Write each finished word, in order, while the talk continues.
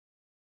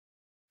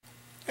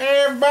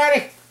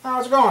everybody,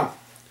 how's it going?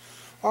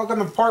 Welcome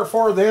to part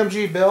 4 of the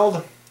MG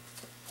build.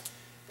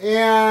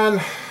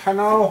 And I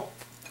know,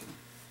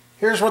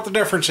 here's what the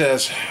difference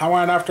is. I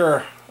went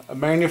after a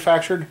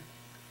manufactured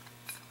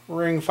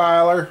ring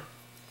filer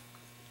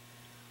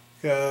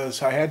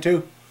because I had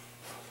to,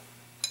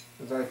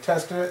 as I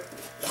tested it.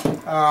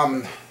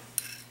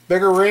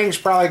 Bigger rings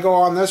probably go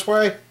on this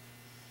way.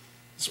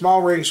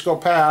 Small rings go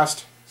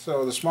past,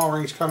 so the small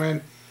rings come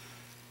in,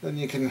 then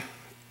you can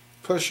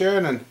push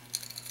in and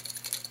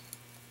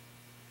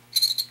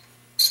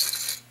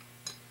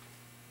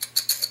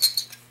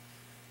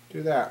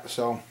do that.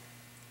 So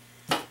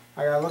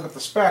I gotta look at the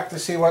spec to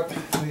see what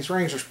these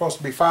rings are supposed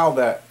to be filed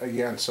at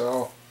again.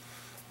 So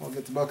I'll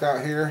get the book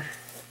out here.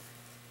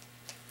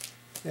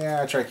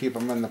 Yeah, I try to keep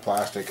them in the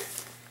plastic.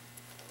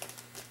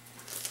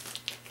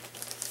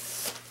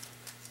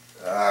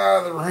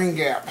 The ring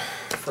gap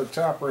for the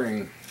top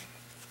ring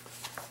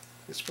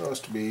is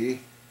supposed to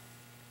be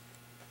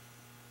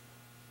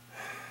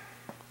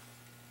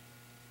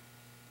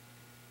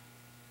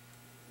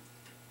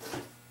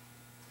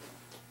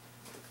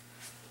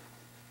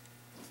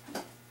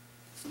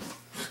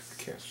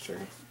 2.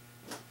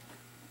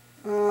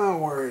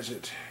 Where is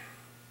it?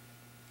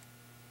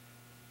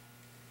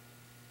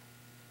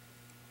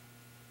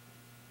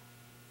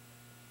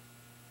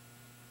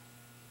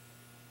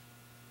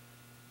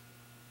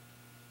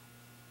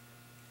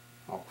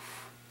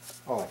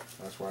 Oh,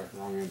 that's why,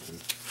 wrong engine.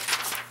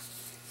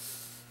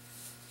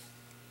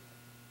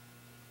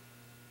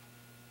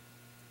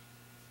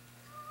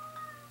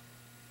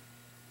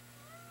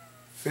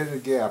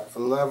 Fitted gap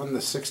 11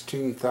 to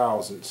 16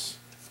 thousandths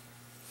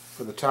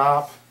for the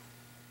top.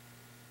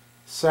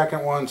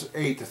 Second one's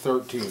 8 to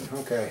 13.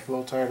 Okay, a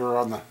little tighter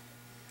on the.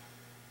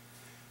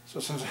 So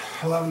since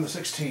 11 to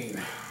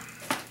 16.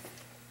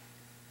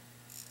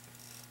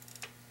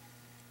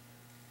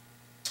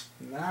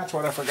 And that's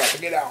what I forgot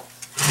to get out.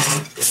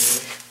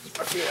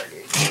 My feeler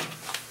gauge.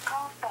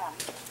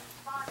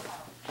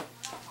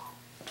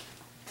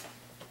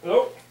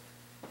 Hello?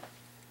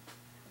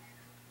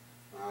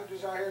 I'm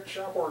just out here at the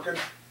shop working.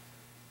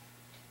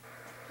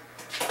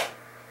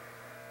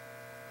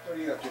 What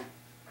are you up to?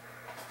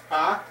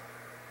 Huh?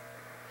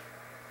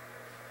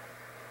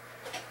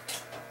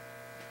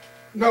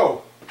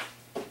 No.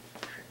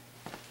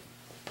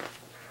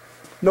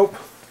 Nope.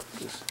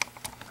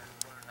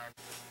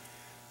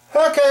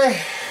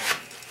 Okay.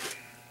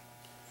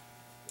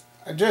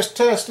 I just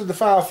tested the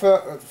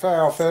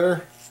file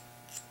fitter.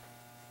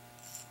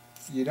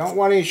 You don't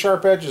want any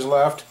sharp edges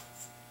left.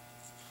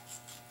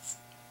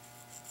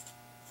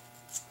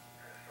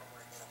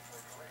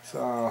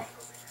 So,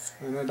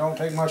 and it don't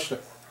take much to.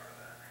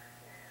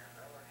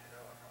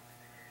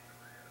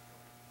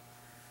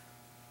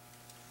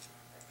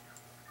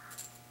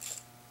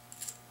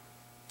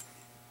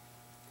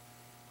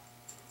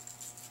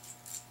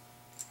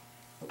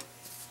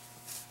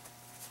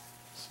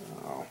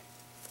 So,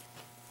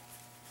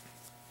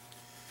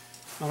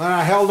 and then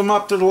I held them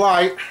up to the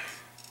light,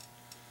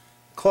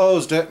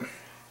 closed it.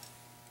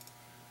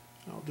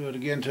 I'll do it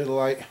again to the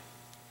light.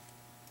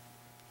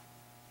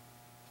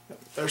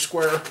 They're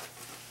square,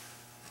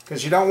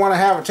 because you don't want to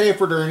have it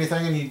tapered or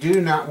anything, and you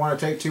do not want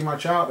to take too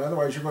much out,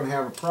 otherwise you're going to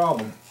have a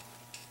problem.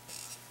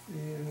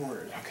 And where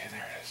is it? Okay,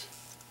 there it is.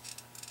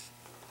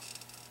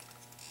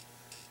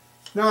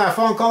 No, that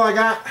phone call I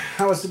got,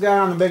 that was the guy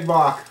on the big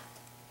block.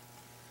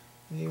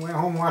 He went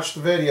home and watched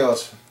the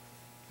videos.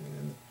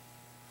 And,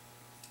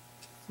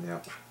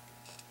 yep.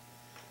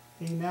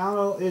 He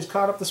now is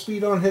caught up to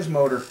speed on his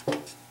motor.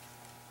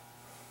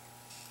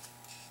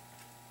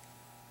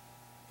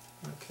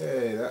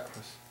 Okay, that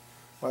was,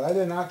 well, that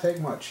did not take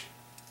much.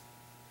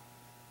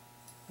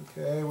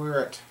 Okay,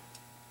 we're at, it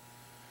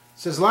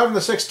says 11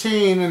 to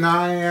 16 and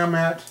I am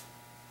at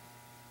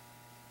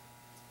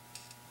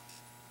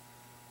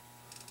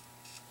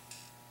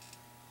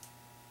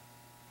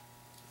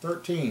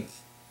 13.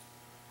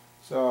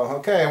 So,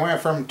 okay, I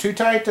went from too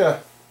tight to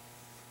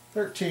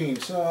 13.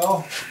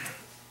 So,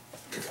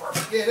 before I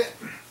forget it,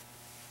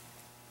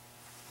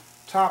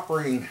 top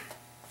ring,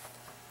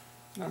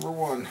 number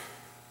 1.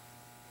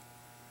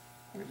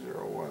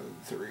 0, 1,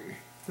 3.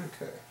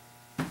 Okay.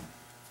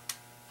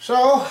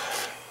 So,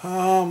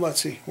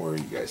 let's see, where are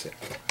you guys at?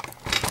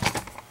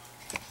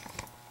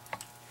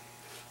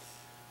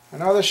 I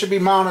know this should be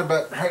mounted,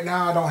 but right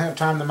now I don't have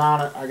time to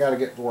mount it. I gotta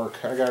get to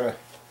work. I gotta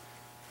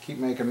keep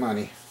making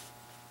money.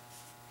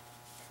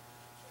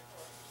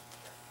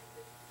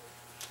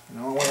 The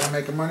only way I'm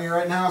making money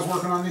right now is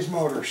working on these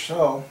motors.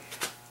 So,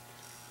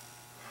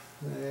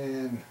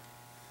 and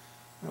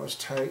that was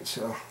tight,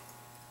 so.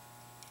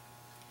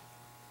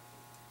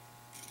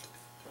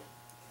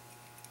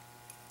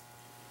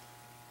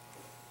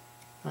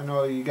 I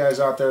know you guys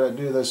out there that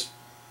do this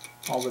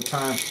all the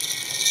time.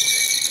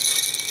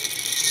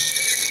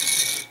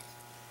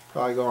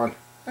 Probably going,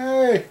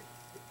 hey!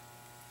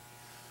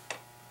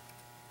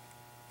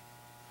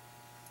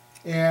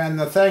 And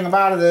the thing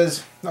about it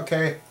is,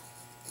 okay,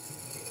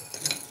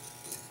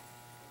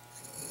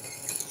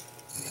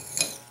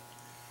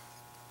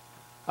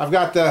 I've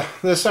got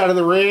this side of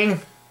the ring,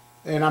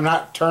 and I'm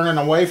not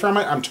turning away from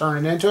it, I'm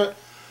turning into it,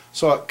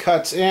 so it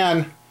cuts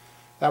in.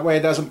 That way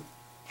it doesn't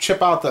chip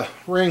out the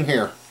ring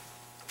here.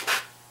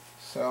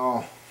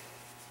 So,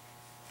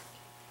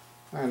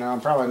 I know I'm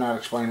probably not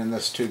explaining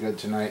this too good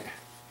tonight.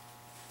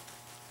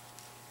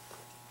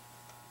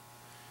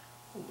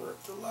 Over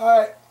the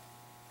light.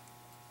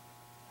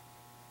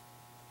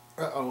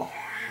 Uh-oh.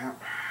 Yep.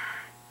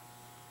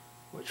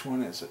 Which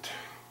one is it?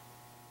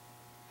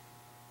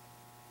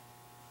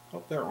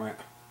 Oh, there it went.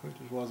 I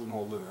just wasn't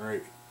holding it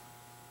right.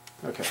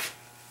 Okay.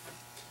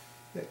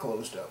 It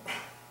closed up.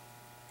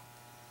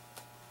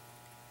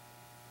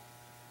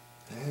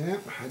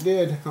 Yep, I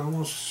did. I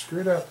almost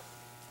screwed up.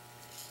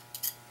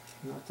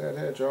 Knocked that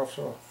edge off,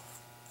 so.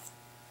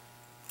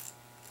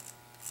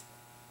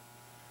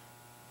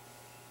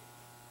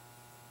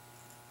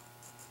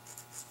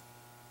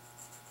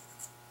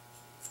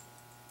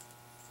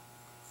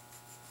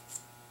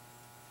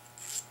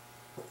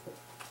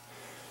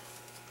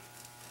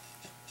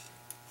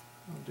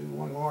 I'll do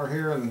one more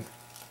here and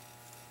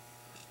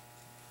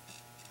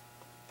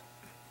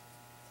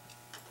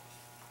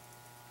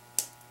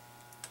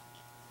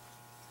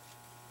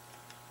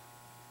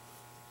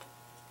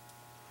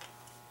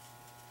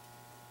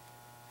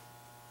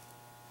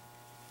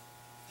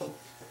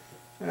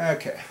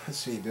okay, let's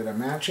see, did I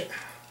match it?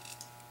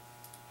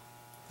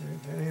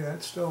 Okay,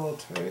 that's still a little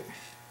tight.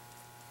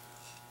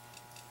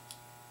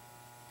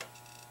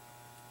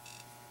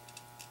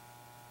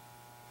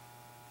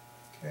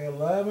 Okay,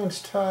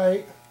 11's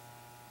tight.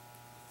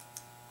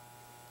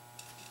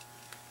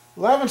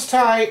 11's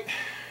tight.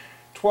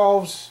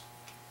 12's,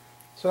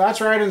 so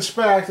that's right in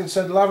spec. It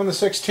said 11 to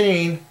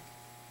 16.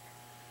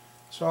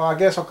 So I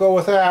guess I'll go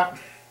with that.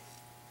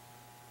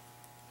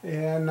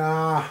 And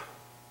I'll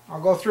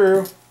go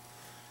through,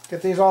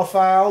 get these all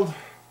filed.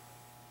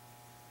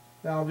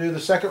 Then I'll do the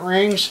second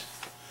rings.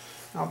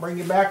 I'll bring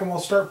you back and we'll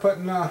start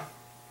putting the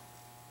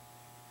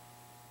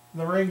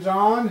rings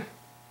on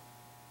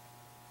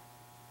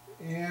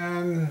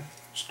and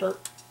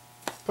start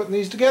putting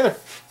these together.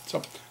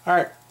 So,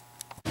 alright.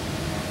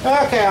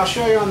 Okay, I'll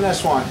show you on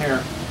this one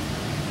here.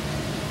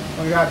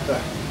 We got the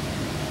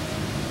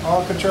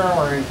all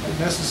control ring, and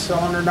this is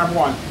cylinder number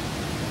 1.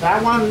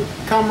 That one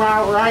come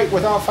out right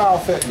without foul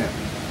fitting it.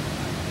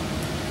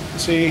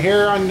 See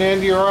here on the end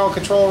of your oil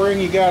control ring,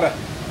 you got a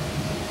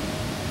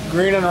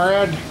green and a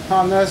red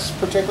on this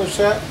particular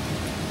set.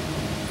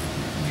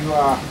 You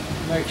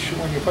make sure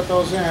when you put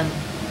those in,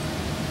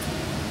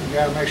 you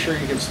got to make sure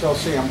you can still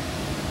see them.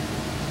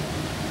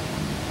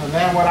 And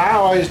then what I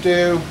always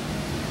do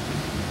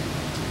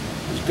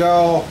is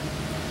go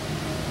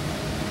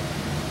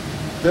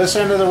this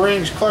end of the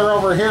ring's clear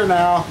over here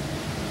now.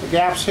 The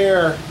gap's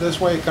here. This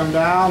way you come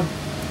down,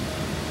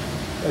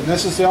 and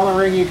this is the only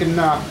ring you can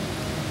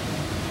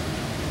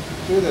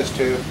do this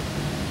to.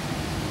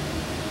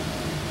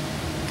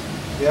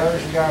 The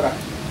others you gotta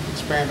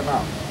expand them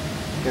out.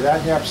 Okay,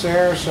 that gap's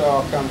there, so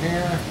I'll come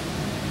here.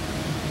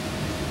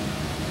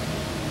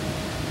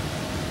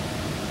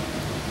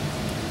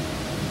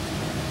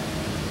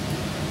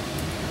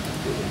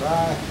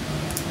 Goodbye.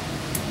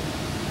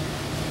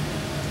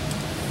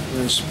 And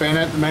then spin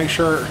it to make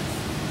sure.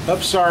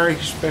 Oops, sorry,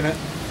 spin it.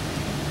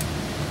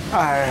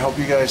 I hope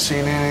you guys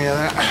seen any of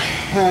that.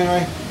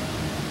 Anyway,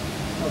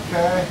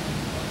 okay.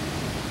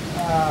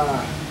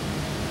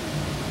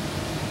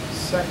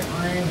 Second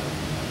ring.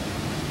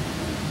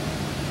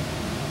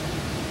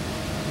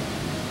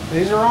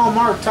 These are all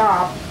marked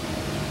top,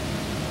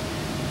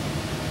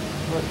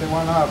 but they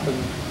went up and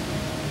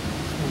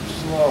went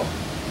slow.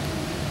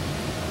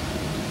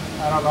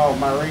 I don't know if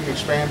my ring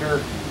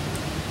expander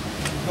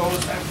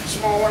goes that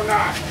small or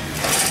not.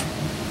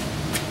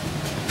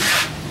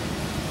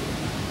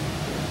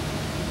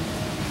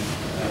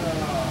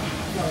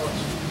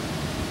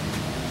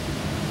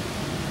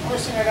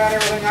 First thing, I got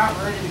everything out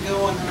ready to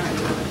go, and then I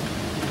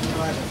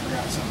realized I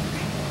forgot something.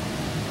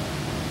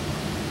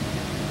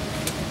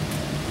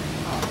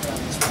 Oh, I got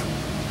this one.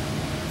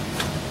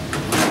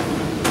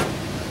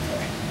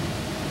 Okay.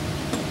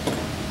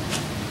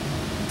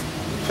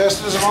 The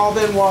pistons have all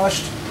been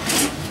washed.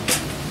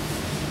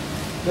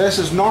 This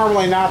is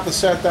normally not the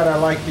set that I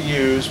like to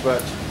use,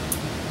 but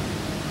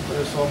for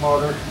this little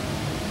motor,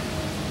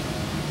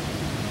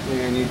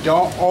 and you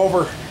don't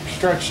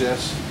overstretch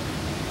this.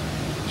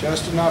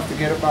 Just enough to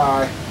get it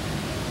by.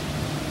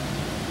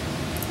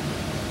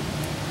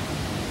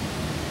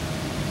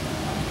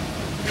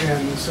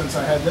 And since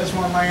I had this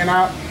one laying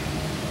out,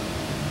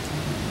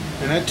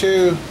 and it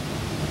too,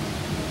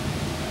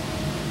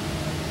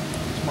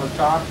 it's more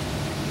top.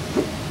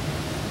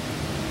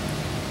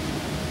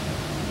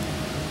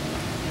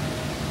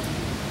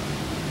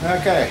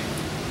 Okay.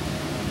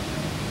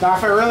 Now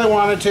if I really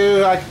wanted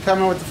to, I could come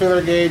in with the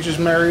feeler gauges,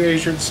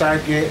 measured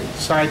side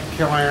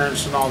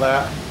clearance and all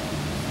that.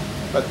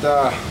 But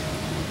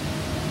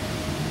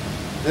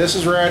this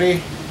is ready.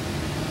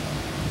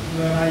 And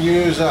then I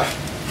use,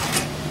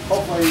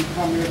 hopefully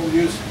I'll be able to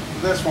use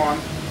this one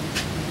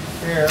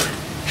here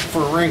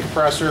for a ring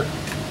compressor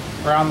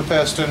around the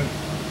piston.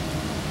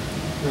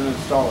 then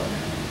install it.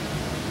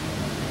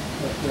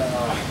 But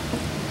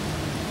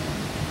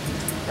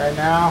right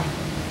now,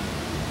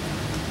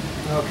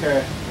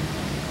 okay.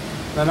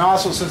 Then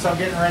also, since I'm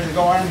getting ready to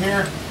go in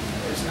here,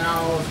 it's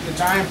now a good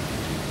time.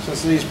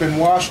 Since these been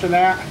washed and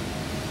that,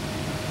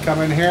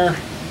 come in here,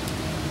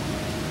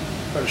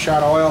 put a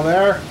shot of oil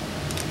there,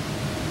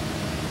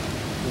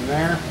 and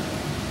there.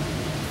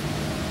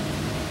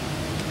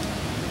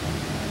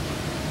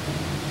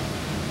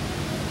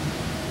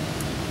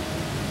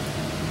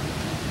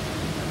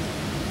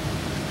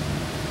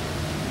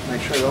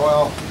 Make sure the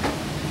oil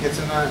gets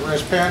in that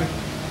wrist pin.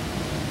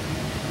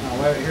 I'll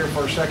let it here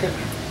for a second.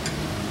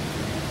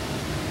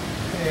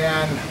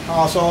 And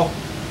also,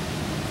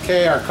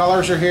 okay, our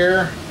colors are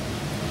here.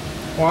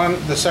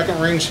 The second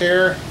ring's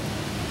here.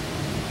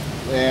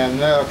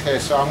 And okay,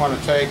 so I'm going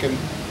to take and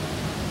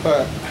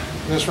put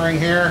this ring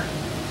here,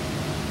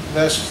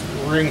 this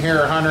ring here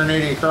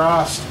 180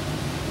 across,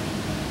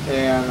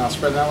 and I'll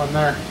spread that one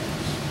there.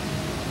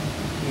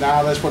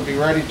 Now this would be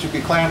ready to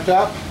be clamped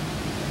up.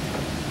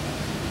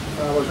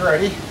 I was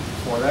ready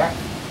for that.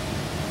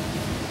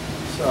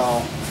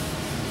 So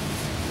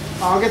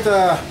I'll get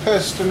the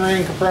piston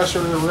ring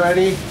compressor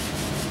ready,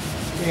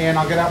 and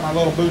I'll get out my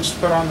little boots to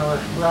put on the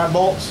rod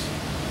bolts,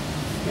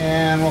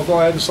 and we'll go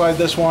ahead and slide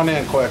this one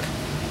in quick.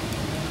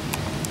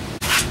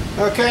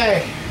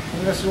 Okay,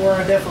 and this is where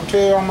I differ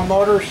too on my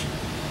motors.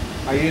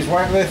 I use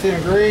white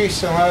lithium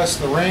grease unless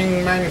the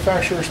ring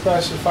manufacturer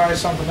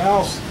specifies something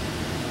else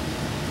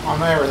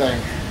on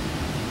everything.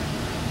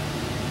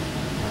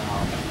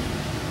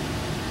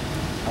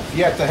 I've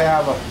yet to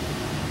have a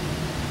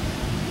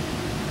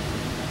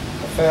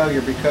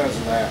failure because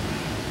of that.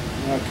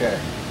 Okay,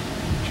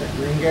 check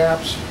ring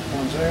gaps.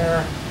 One's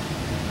there,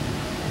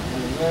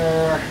 one's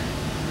there,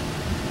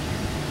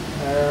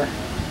 there,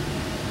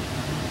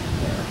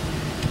 there.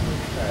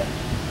 Okay.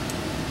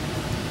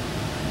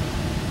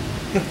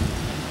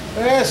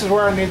 This is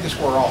where I need the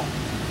squirrel.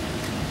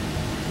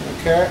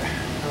 Okay.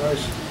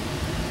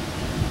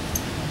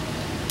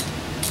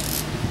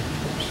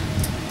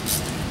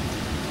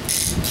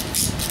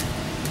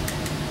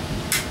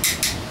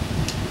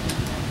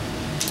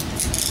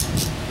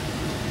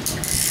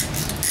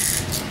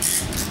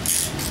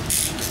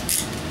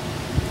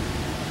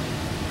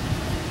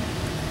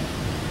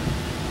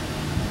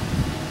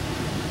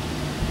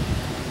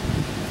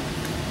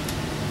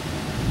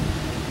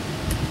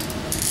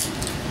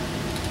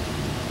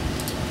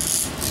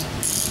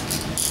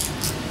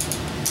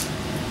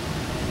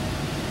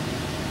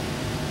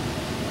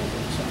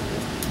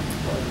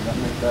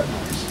 That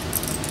noise.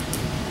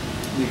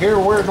 You hear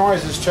weird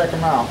noises, check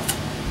them out.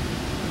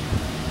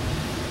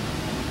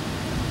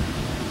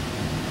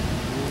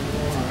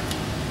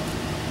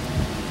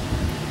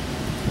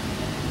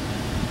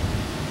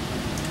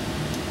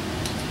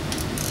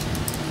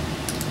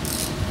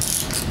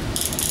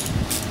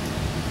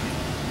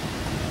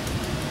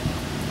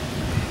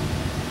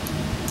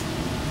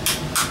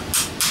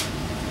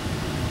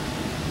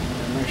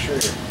 Make sure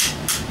your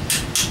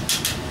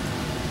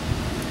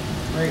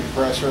ring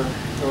compressor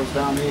goes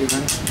down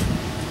even.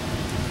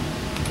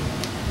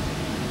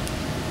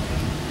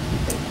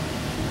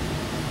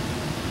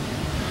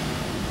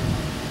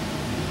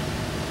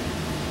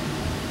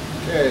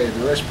 Okay, the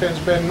wrist pin's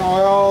been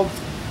oiled,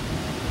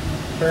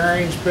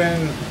 bearing's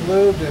been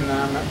lubed, and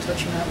I'm not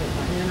touching that with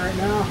my hand right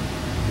now.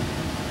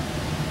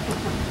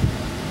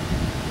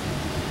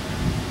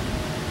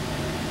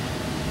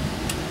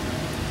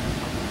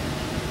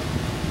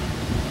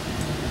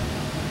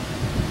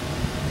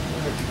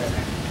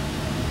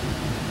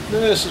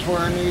 This is where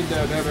I need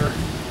that other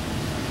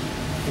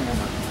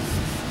camera.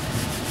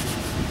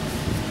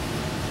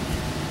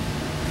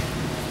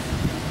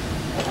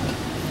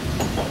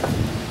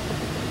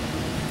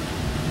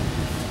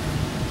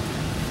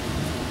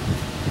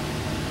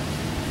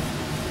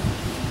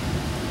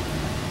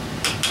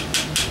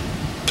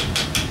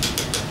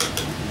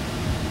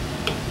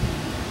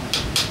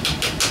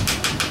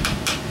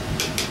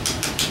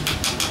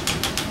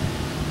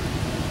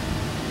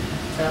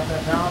 Tap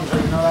that down so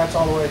you know that's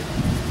all the way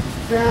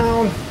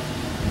down.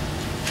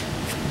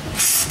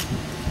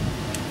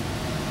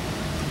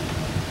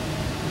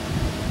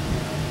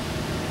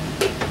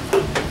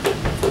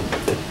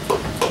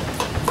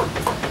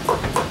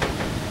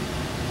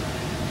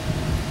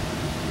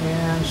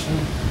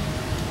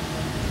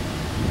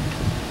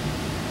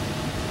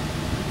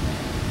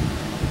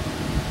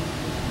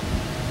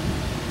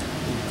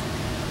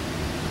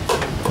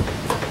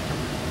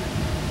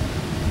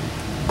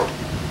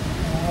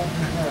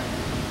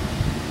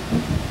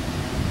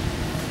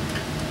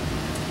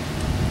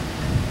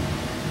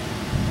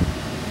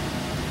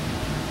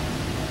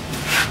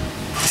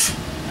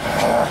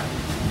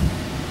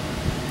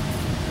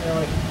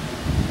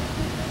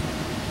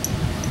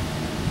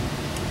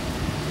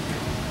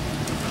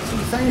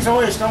 And things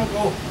always don't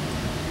go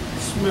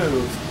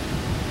smooth.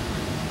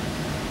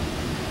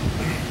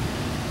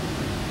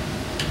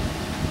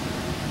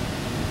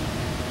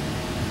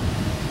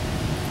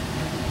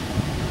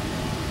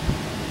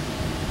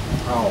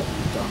 Oh,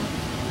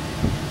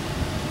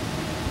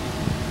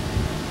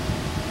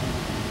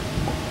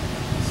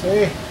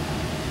 See?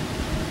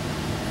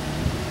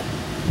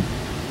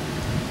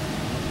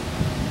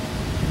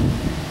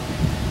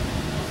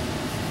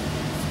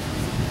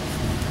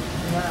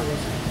 That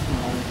was a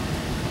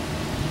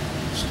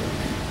mistake.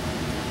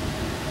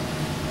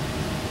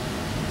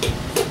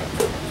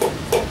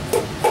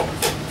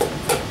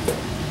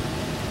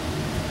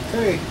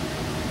 Okay,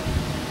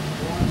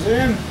 one's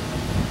in.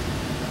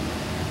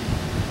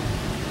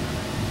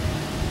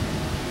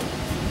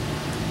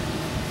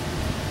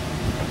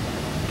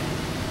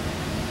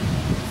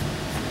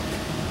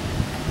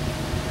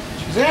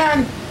 She's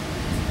in.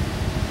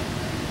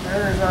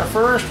 There's our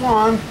first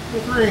one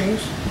with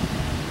rings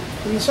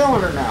in the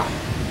cylinder now.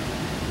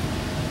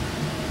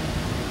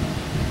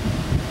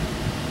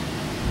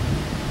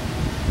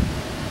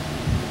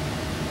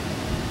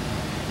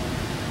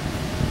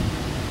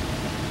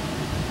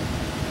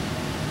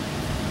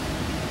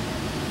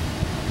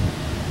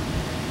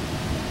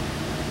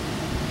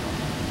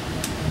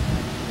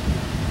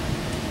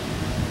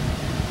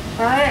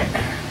 Alright.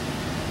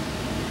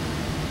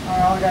 I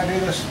only gotta do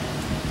this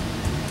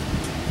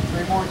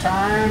 3 more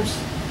times.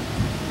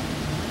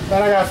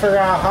 Then I gotta figure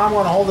out how I'm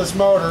gonna hold this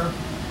motor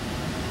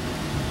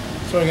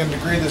so I can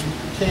degree this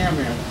cam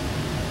in.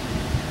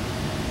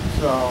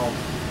 So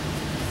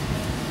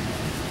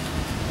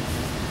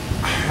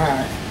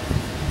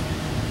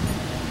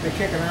been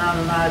kicking around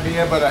an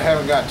idea, but I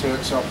haven't got to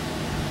it. So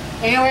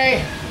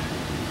anyway,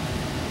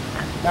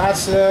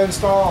 that's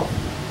installed.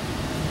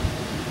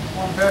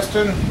 One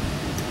piston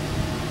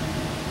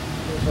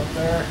goes up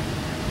there,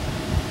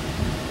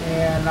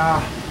 and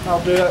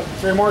I'll do it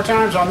 3 more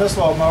times on this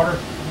low motor.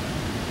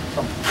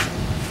 So,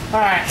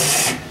 all right.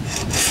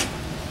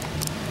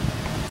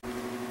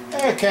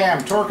 Okay,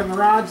 I'm torquing the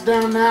rods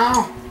down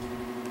now.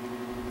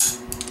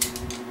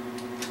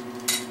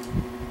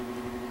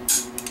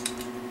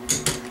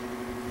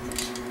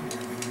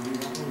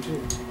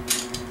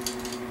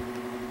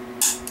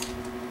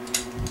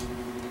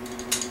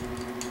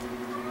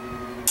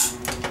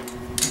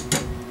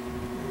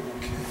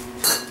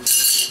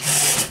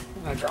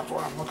 I dropped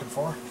what I'm looking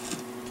for.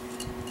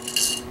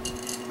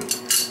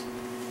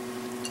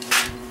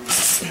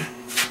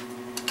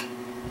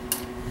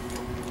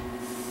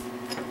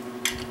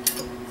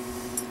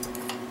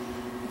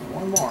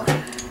 One more.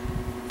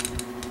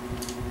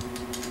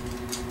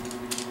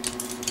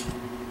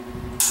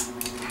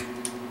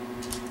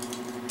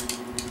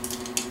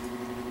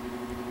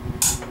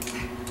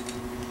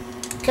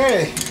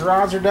 Okay, the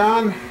rods are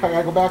done. I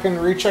gotta go back and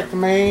recheck the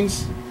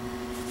mains.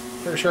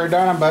 Pretty sure I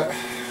done them, but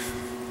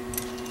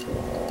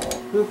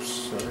oops,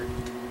 sorry.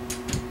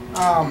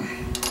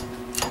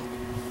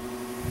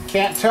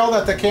 Can't tell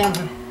that the cam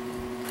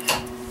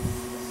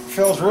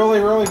feels really,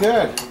 really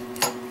good.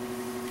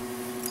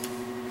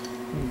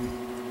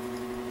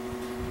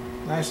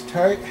 Nice and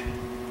tight.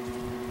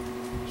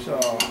 So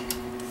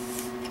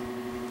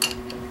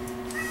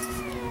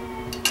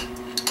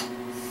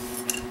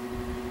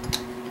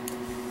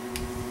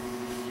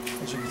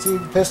as you can see,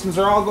 the pistons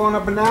are all going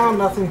up and down,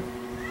 nothing.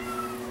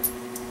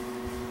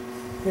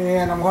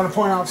 And I'm going to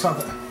point out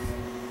something.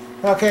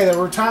 Okay,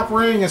 the top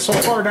ring is so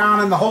far down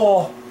in the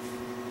hole,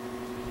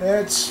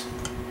 it's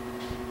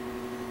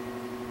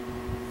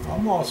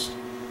almost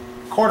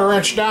a 1/4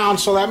 inch down,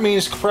 so that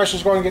means compression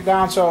is going to get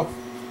down. So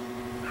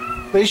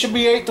these should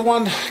be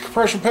 8-to-1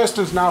 compression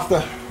pistons. Now if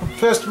the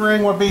piston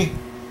ring would be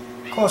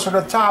closer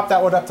to the top,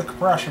 that would up the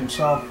compression.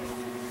 So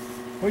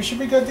we should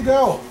be good to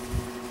go.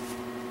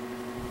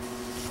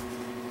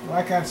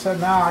 Like I said,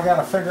 now I got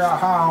to figure out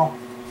how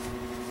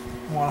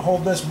I want to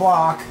hold this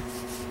block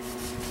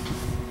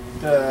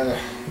to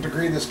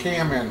degree this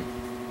cam in.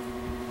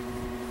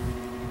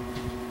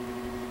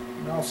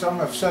 You know, some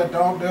have said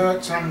don't do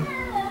it, some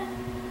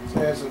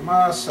says it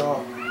must,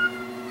 so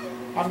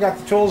I've got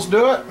the tools to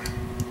do it.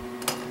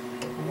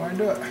 I'm going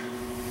to do it.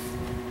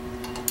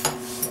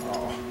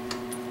 So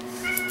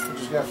we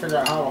just got to figure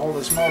out how to hold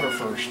this motor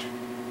first.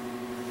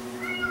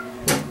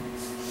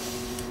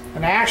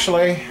 And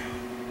actually,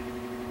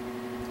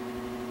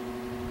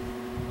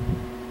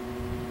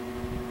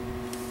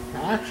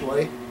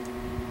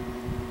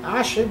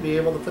 I should be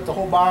able to put the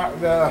whole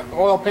the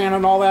oil pan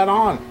and all that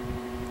on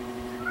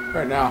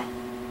right now.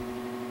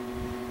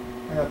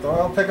 I got the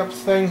oil pickup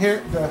thing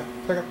here, the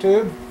pickup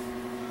tube,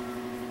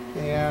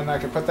 and I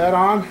can put that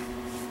on,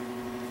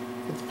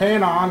 put the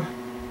pan on.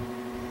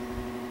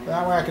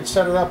 That way I could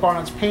set it up on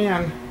its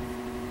pan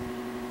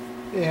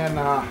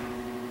and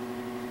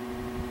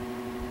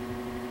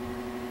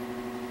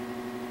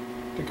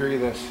degree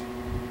this.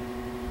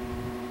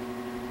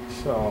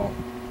 So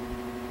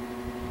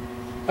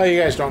oh, you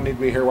guys don't need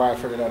to be here while I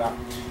figure that out.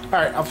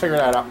 Alright, I'll figure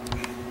that out.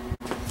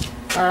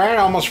 Alright, I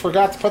almost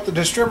forgot to put the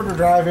distributor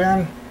drive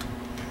in.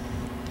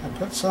 I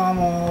put some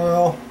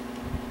oil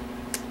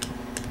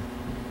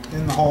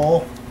in the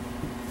hole.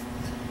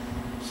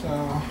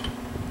 So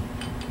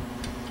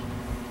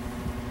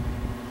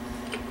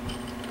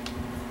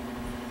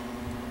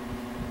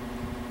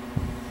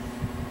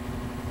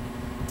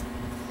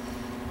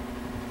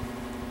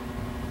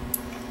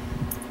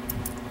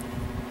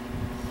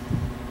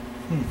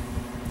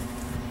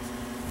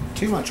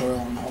too much oil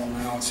in the hole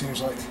now, it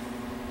seems like.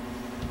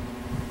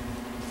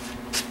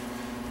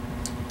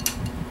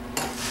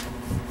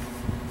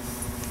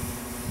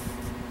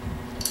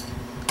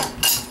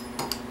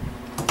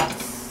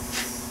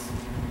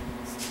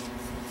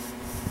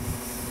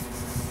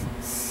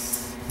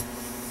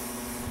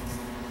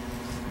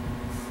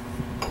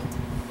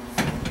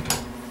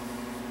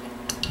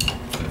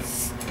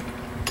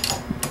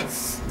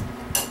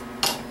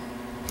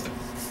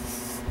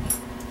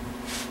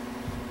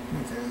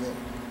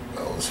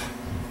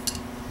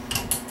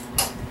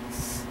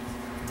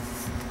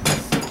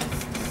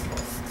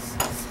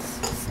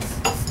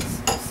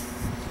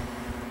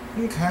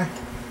 Okay,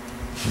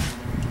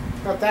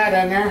 got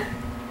that in there,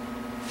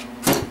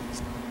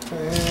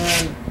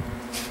 and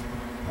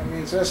that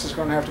means this is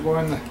going to have to go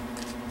in the,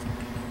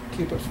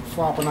 keep it from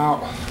flopping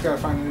out. Got to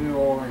find a new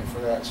O-ring for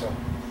that, so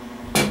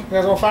you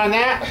guys go find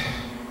that,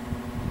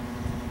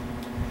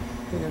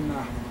 and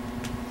yeah,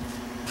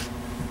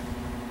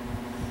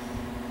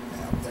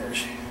 there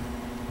she.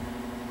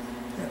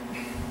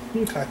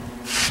 Yeah. Okay,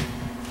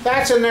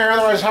 that's in there.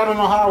 Otherwise, I don't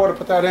know how I would have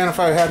put that in if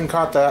I hadn't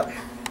caught that.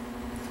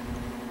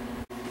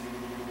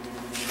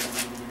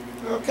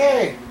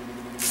 Okay.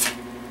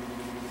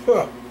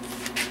 Huh.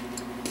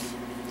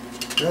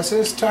 This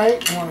is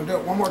tight. I want to do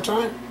it one more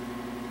time.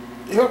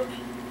 Yep.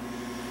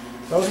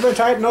 Those have been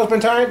tight and those have been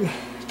tight.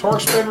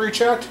 Torque's been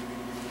rechecked.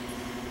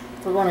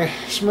 We're going to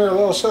smear a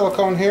little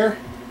silicone here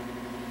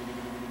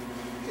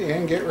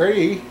and get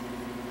ready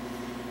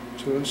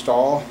to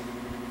install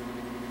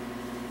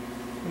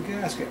the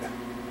gasket.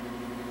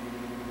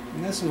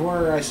 And this is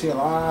where I see a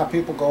lot of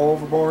people go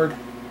overboard.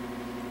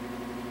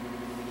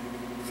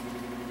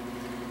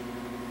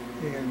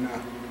 And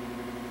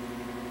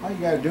all you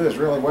got to do is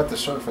really wet the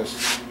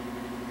surface.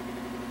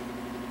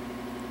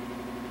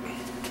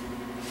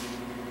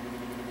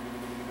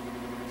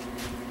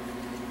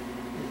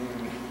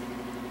 And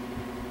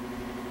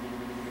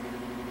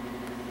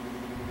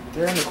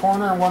there in the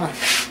corner, I want to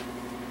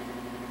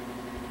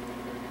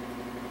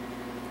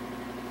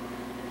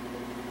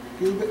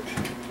goob it.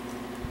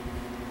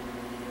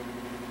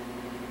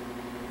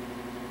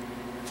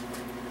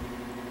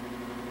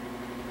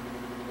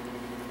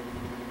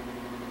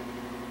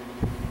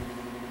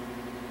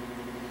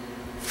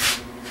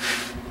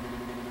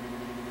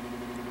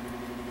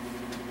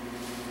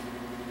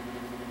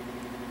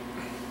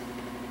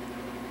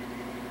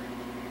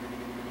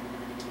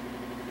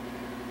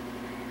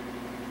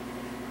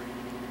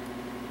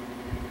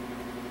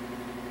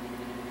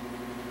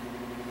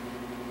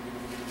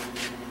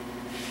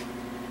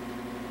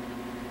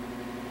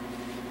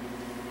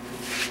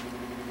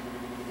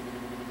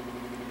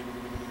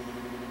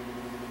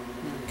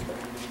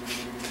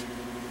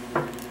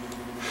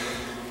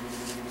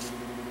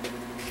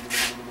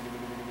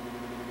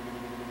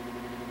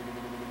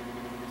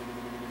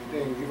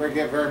 You don't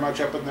get very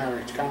much up in there.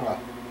 It's kind of a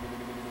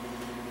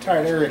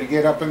tight area to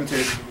get up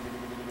into.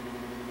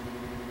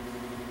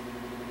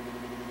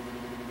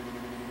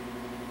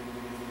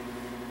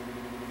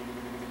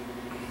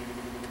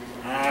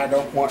 I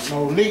don't want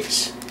no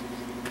leaks.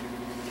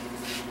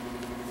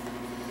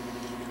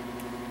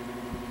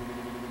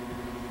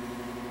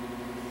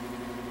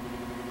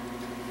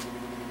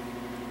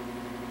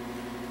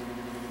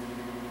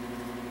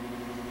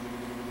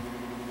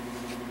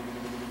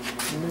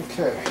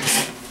 Okay.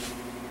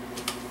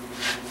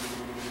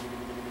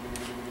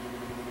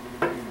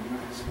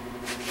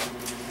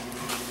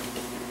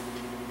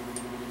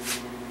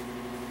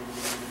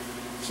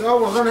 So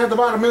we're going to have the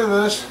bottom end of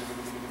this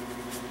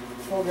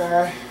little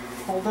guy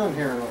all done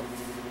here. Look.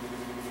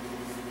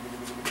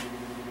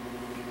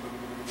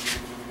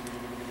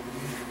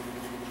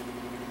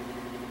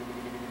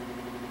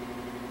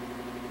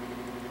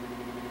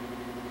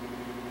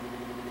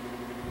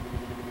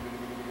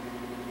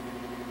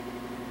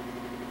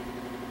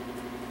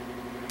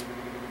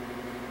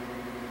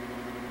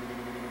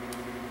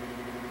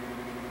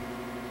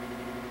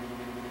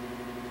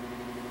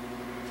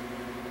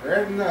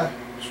 Read in the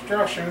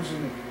instructions,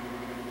 and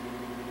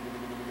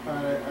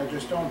I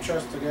just don't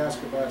trust the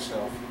gasket by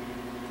itself.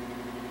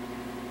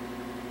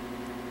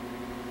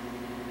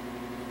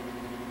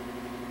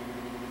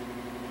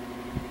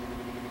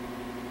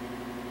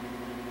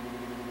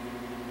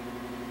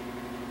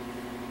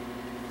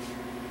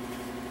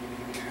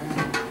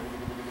 Okay.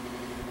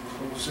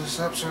 Close this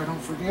up so I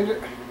don't forget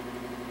it.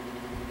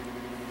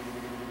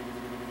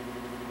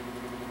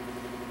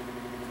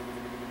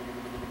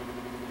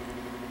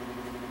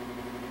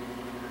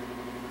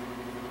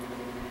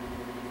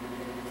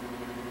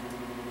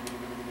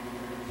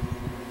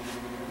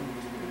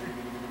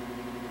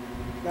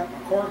 Got my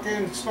cork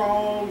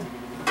installed.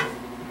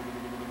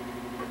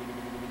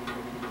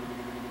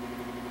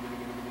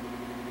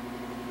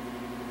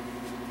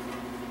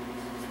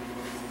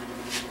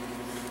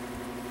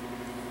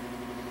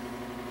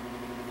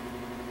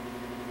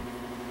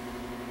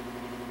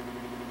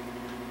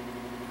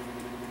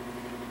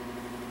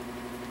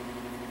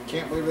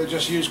 Can't believe they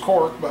just use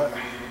cork, but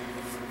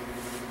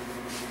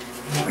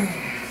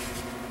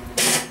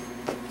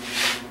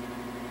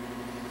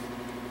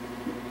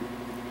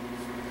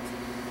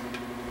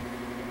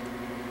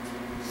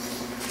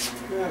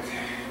Okay.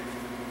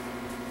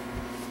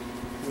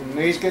 And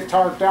these get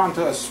torqued down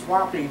to a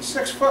whopping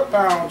 6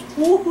 foot-pounds.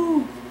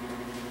 Woohoo!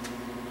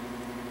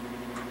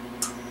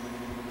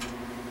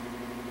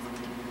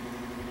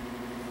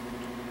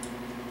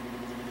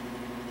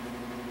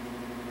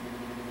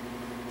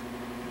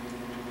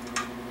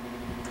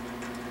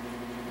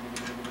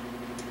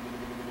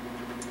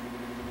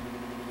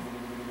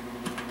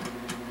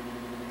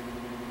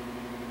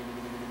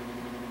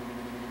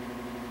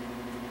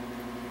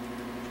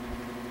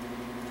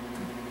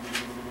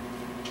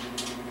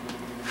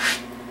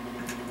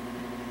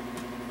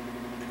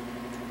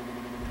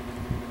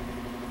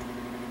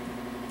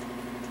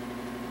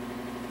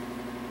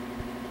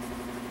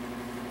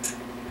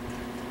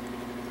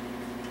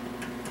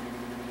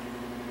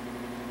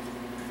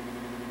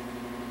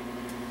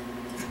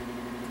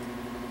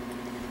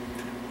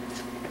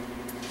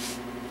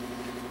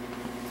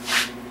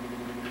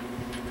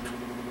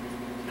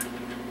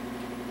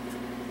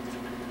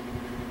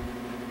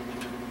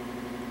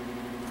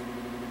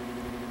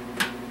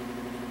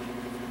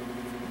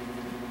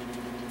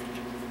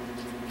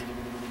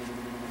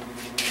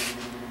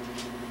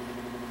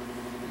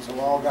 So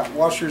all got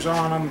washers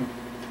on them.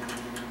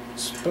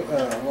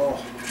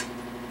 Well,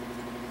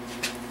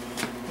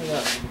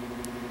 yeah.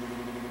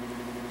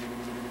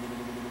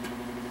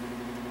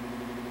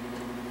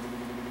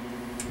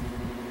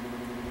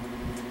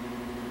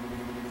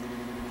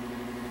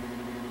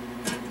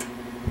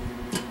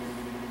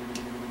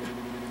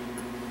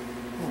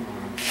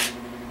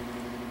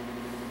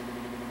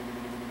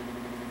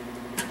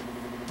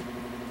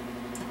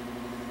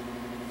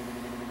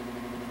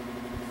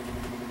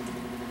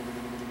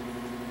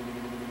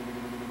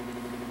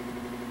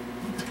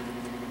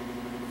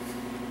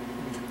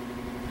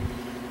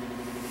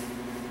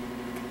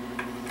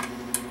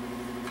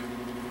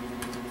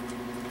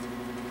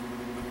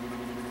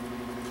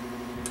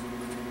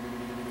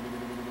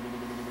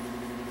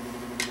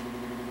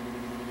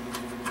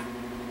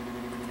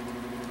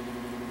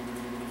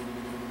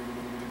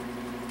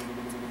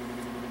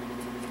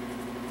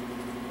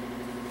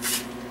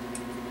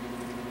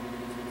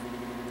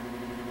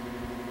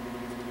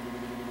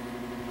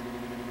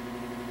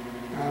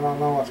 I don't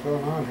know what's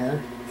going on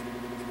here.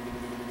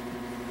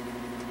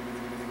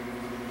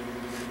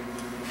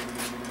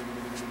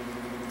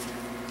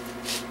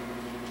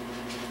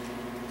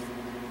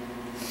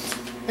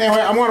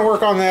 Anyway, I'm going to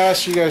work on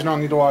this. You guys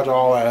don't need to watch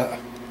all that.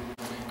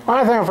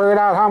 I think I figured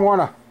out how I'm going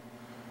to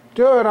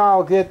do it.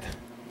 I'll get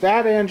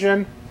that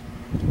engine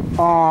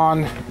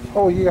on...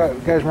 Oh, you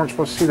guys weren't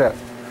supposed to see that.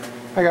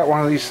 I got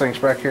one of these things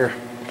back here.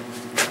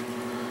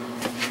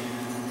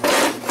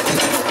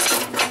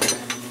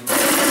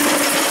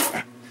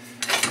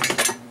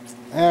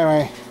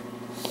 Anyway,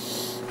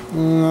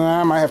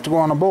 I might have to go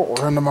on a bolt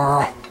run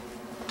tomorrow.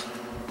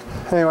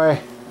 Anyway,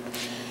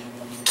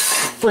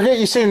 forget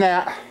you seen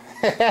that.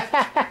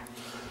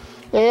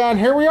 And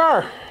here we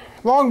are,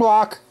 long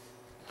block.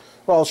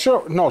 Well,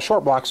 short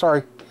block.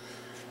 Sorry.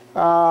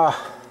 Nah,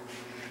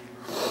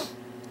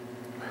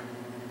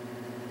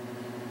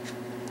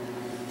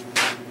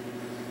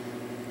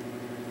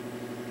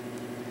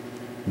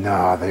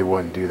 they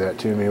wouldn't do that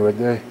to me, would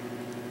they?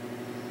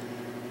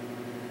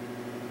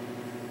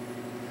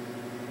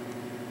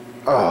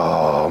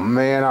 Oh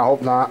man, I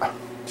hope not.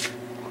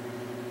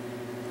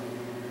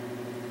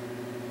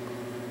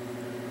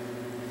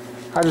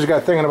 I just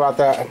got thinking about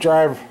that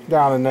drive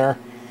down in there.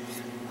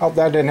 Hope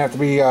that didn't have to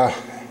be in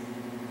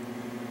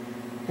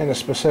a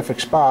specific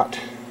spot.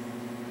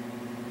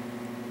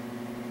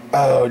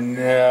 Oh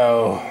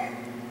no.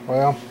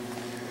 Well,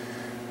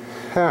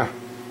 huh.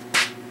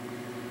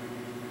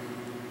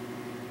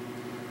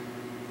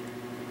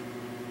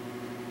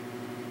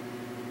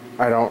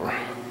 I don't.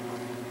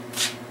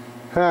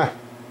 Huh.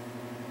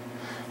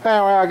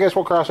 Anyway, I guess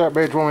we'll cross that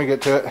bridge when we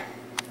get to it.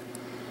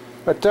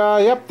 But,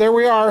 yep, there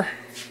we are.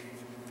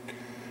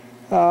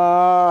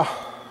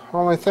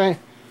 One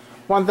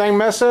thing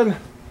missing.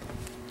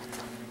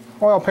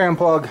 Oil pan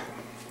plug.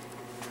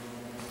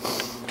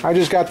 I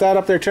just got that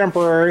up there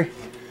temporary.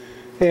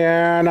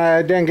 And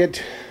I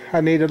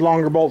needed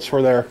longer bolts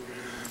for there.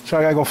 So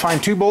I gotta go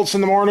find 2 bolts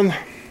in the morning.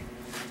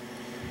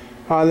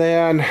 And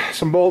then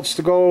some bolts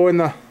to go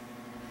in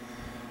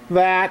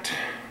that.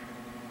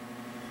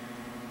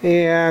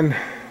 And like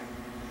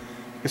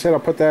I said, I'll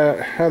put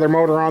that other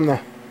motor on the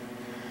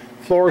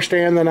floor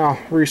stand, then I'll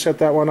reset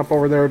that one up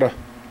over there to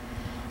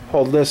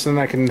hold this, and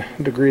I can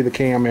degree the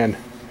cam in,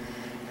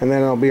 and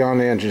then it'll be on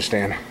the engine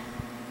stand.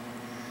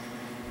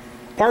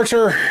 Parts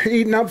are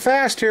eating up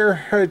fast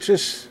here. It's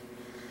just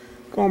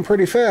going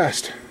pretty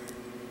fast.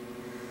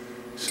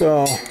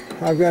 So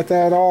I've got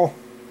that all.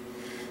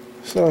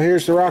 So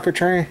here's the rocker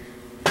train,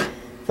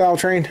 valve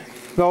train.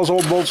 Those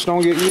old bolts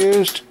don't get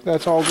used.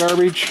 That's all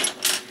garbage.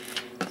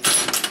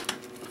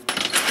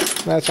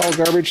 That's all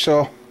garbage,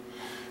 so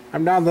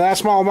I'm down to that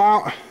small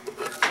amount,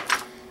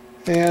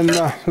 and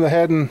the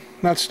head and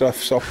that stuff.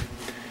 So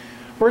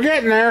we're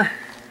getting there.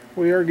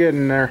 We are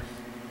getting there.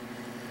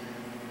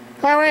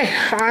 Anyway,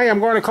 I am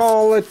going to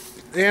call it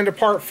the end of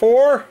part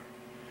 4.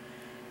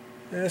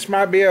 This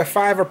might be a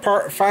 5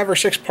 or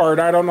 6 part.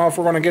 I don't know if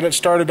we're going to get it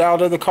started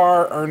out of the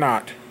car or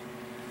not.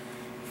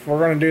 If we're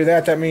going to do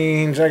that, that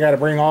means I got to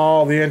bring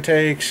all the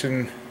intakes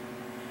and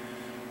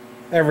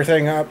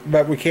everything up,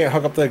 but we can't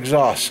hook up the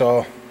exhaust,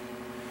 so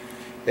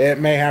it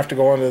may have to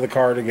go into the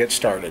car to get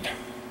started.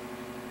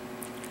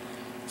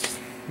 It's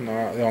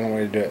not the only way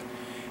to do it.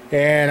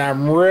 And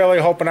I'm really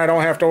hoping I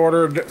don't have to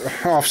order an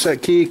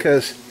offset key,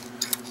 because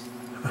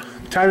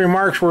timing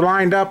marks were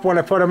lined up when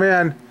I put them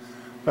in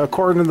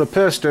according to the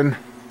piston.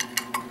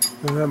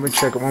 And let me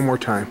check it one more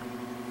time.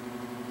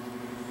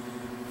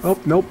 Oh,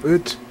 nope,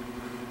 it's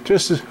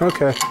just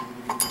okay.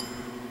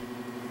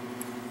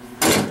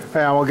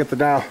 Yeah, we'll get the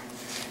dial.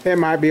 It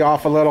might be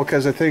off a little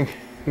because I think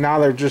now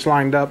they're just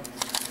lined up.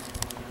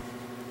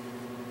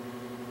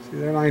 See,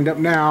 they're lined up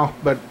now,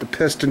 but the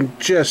piston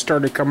just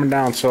started coming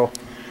down. So,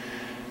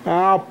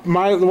 the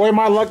way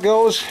my luck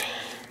goes,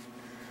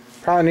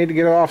 probably need to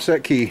get an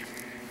offset key.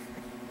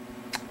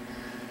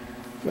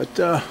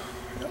 But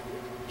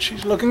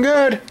she's looking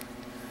good.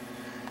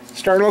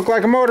 Starting to look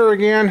like a motor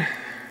again.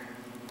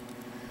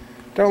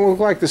 Don't look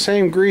like the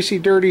same greasy,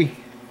 dirty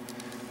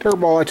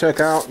turbo I took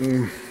out.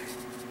 And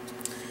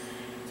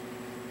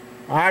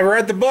I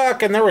read the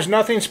book, and there was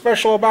nothing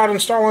special about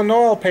installing the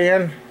oil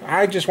pan.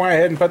 I just went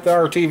ahead and put the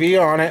RTV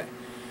on it,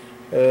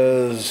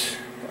 as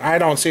I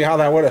don't see how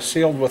that would have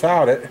sealed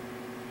without it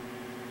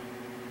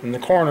in the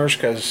corners,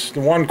 because the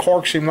one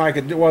cork seemed like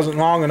it wasn't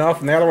long enough,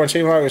 and the other one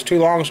seemed like it was too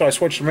long, so I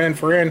switched them in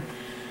for in.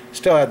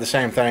 Still had the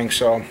same thing.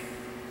 So,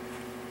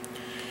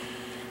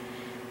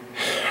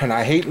 and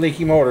I hate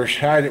leaky motors.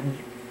 I'd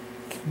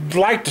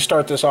like to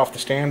start this off the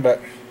stand,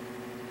 but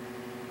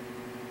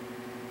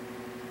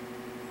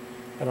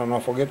I don't know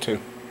if we'll get to.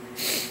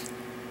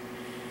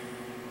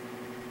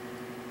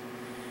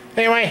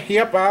 Anyway,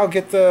 yep, I'll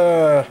get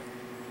the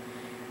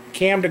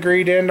cam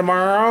degreed in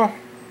tomorrow.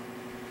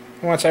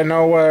 Once I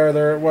know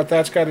what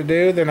that's got to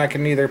do, then I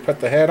can either put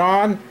the head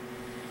on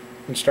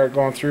and start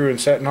going through and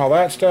setting all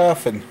that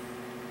stuff. And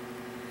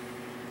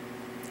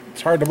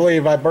it's hard to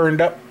believe I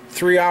burned up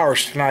 3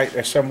 hours tonight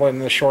assembling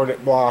the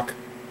shorted block.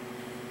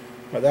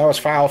 But that was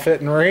file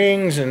fitting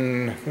rings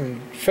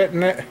and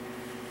fitting it.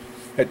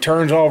 It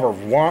turns over.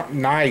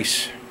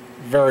 Nice.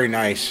 Very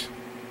nice.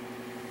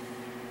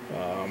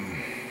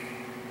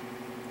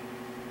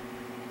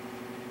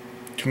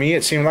 To me,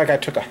 it seemed like I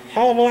took a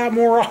hell of a lot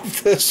more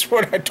off this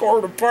when I tore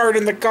it apart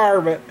in the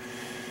car. But,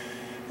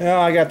 you know,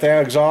 I got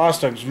the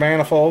exhaust, those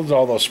manifolds,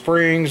 all those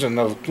springs, and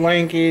the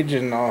linkage,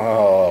 and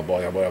oh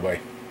boy, oh boy, oh boy.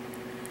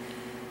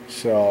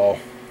 So,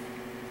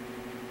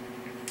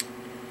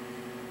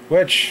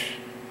 which,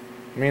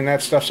 I mean,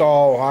 that stuff's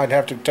all, I'd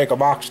have to take a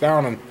box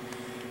down and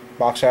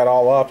box that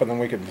all up, and then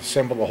we could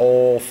assemble the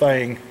whole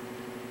thing.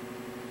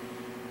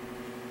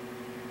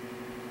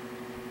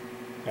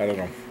 I don't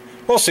know.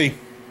 We'll see.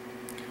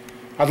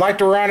 I'd like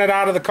to run it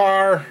out of the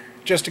car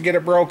just to get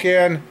it broke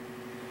in,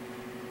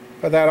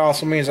 but that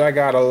also means I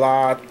got a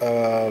lot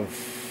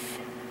of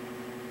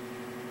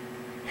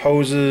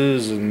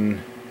hoses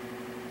and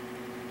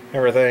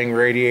everything,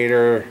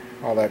 radiator,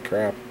 all that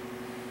crap.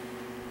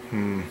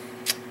 I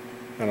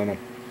don't know.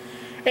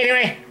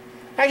 Anyway,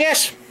 I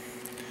guess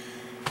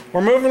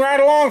we're moving right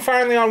along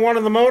finally on one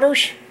of the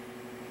motors.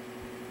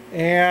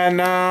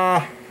 And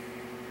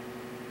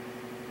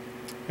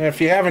if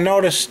you haven't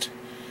noticed,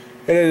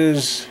 it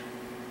is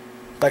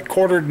like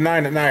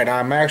 8:45 at night.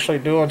 I'm actually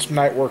doing some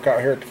night work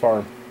out here at the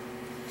farm.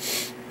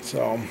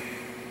 So,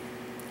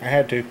 I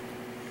had to.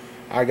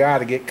 I got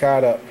to get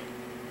caught up.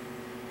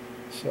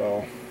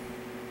 So,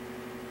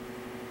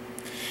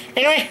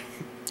 anyway,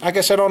 I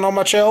guess I don't know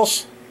much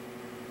else.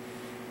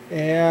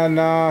 And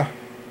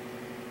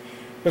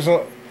there's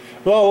a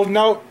little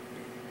note.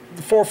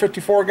 The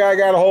 454 guy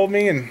got a hold of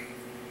me and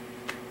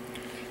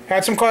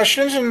had some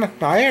questions, and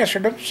I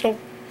answered them. So,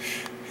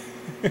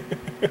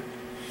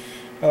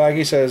 like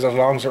he says, as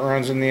long as it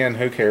runs in the end,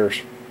 who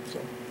cares? So,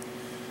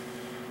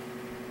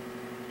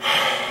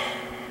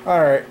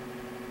 all right,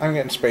 I'm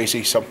getting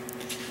spacey. So,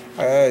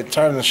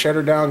 time to shut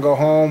her down, go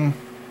home.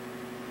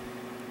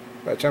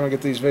 By the time I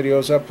get these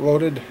videos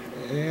uploaded,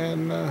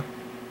 and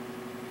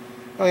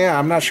oh yeah,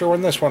 I'm not sure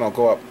when this one will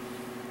go up.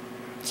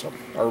 So,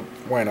 or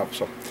went up.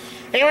 So,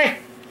 anyway,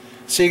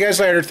 see you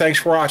guys later. Thanks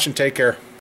for watching. Take care.